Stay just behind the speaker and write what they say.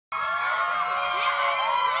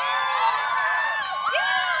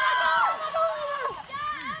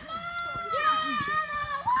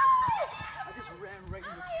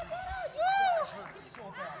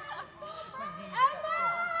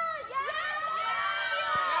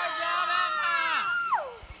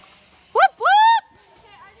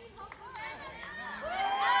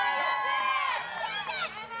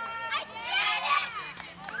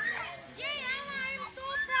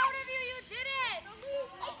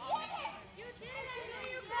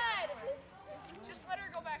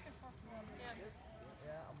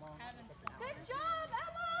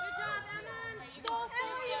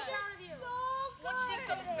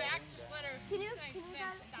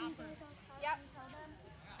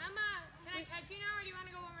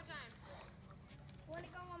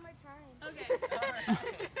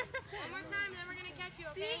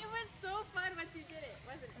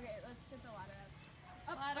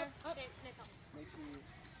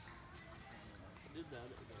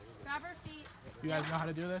Grab her feet. You guys know how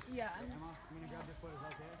to do this? Yeah. I'm gonna grab your foot. Is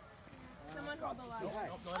that okay? Someone hold the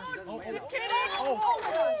ladder. Just kidding.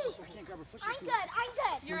 Oh, I can't grab her foot. I'm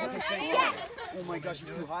good. you're okay? Yes. Oh my gosh, she's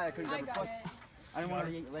too high. I couldn't grab her foot. I didn't want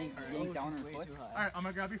her to yank down her foot. Alright, I'm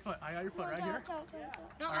gonna grab your foot. I got your foot right here.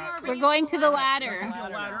 We're going to the ladder. The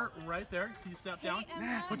ladder right there. Can you step down?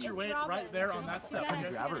 Put your weight right there on that step. I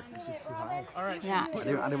grab her. She's too high. Alright. Yeah. I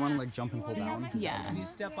didn't want to like jump and pull down. Yeah. Can you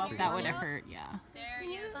step up? That would have hurt, yeah. There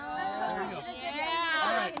you go.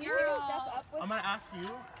 Alright. Can you take a step up with I'm gonna ask you,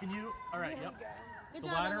 can you, alright, yep. Good The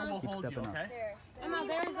job, ladder Emma. will hold you, okay? There. Emma,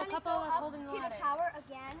 there's a couple of us holding the ladder. To the tower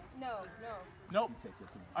again? No. Nope.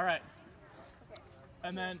 Alright.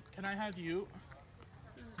 And then can I have you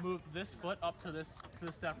move this foot up to this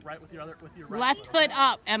step right with your right Left foot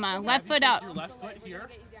up, Emma. Left foot up. Your left foot here.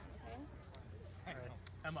 Get you down, okay? Alright.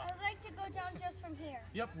 Emma. I'd like to go down just from here.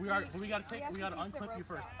 Yep, we gotta unclip you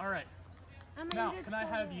first. Alright. Now, can I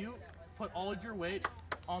have you put all of your weight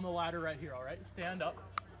on the ladder right here, alright? Stand up.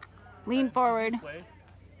 Lean forward. This way,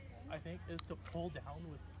 I think, is to pull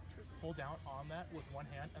down on that with one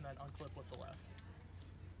hand and then unclip with the left.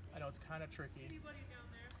 I know it's kind of tricky,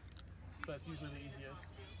 but it's usually the easiest.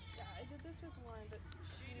 Yeah, I did this with one, but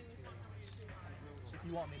If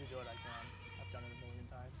you want me to do it, I can. I've done it a million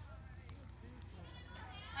times.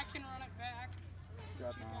 I can run it back.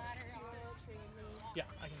 Grab now. Yeah,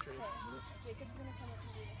 I can trade. Jacob's gonna come up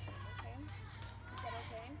and do this for me, okay? Is that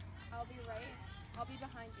okay? I'll be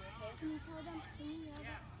behind you, okay? Can you tell them? Can you yell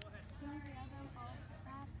them all to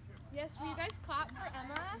clap? Yes, will you guys clap for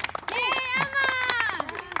Emma? Yay,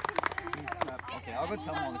 Emma! Please clap. Okay, I'll go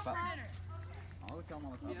tell them all to clap. I'll go tell them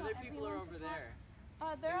all to clap. The other people are over there.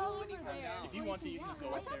 They're all over there. If you want to, you can just go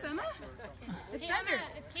up there. Emma? It's Emma.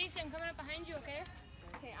 It's Casey. I'm coming up behind you, okay?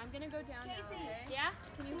 Okay, I'm gonna go down now, Casey. okay? Yeah?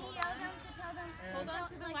 Can you hold yell on? them to tell them? Hold on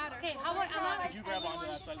to the ladder. Okay, how about Emma? Could you grab onto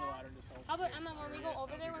that side of the ladder and just hold? How about Emma, when we go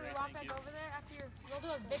over there, when we walk back over there, we'll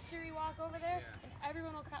do a victory walk over there, and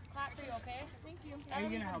everyone will clap for you, okay? Thank you.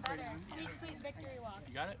 That'll be even better. Sweet victory walk.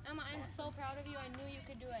 You got it? Emma, I'm so proud of you. I knew you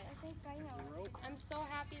could do it. I'm so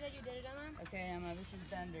happy that you did it, Emma. Okay, Emma, this is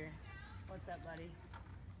Bender. What's up, buddy?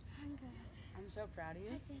 I'm good. I'm so proud of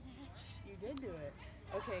you. I did it. You did do it.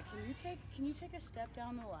 Okay, can you take a step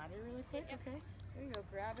down the ladder really quick? Yep. Okay. There you go.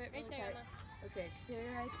 Grab it Right really there, tight. Emma. Okay, stay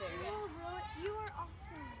right there. You are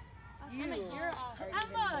awesome. Emma, you're awesome. Are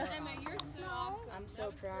even more Emma, awesome. you're so awesome. I'm so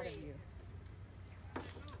That was proud great. of you.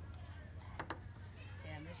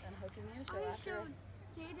 Okay, I'm just unhooking you. So I after, showed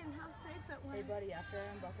Jaden how safe it was. hey buddy, after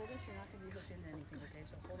I unbuckle this, you're not gonna be hooked into anything. Okay,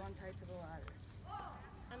 so hold on tight to the ladder.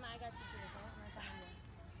 Emma, I got you too, okay? I'm right behind you.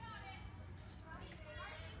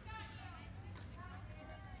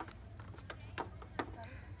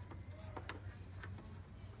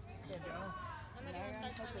 Okay, bro. I'm Now gonna you're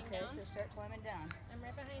start unhooked, climbing okay? down. So start climbing down. I'm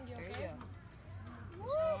right behind you, There you okay? go.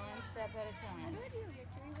 Just one step at a time. How do I do a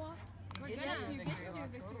victory walk? You get Yes, to do you the get to do a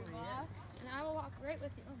walk, victory totally, yeah. walk. And I will walk right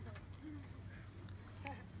with you. Oh,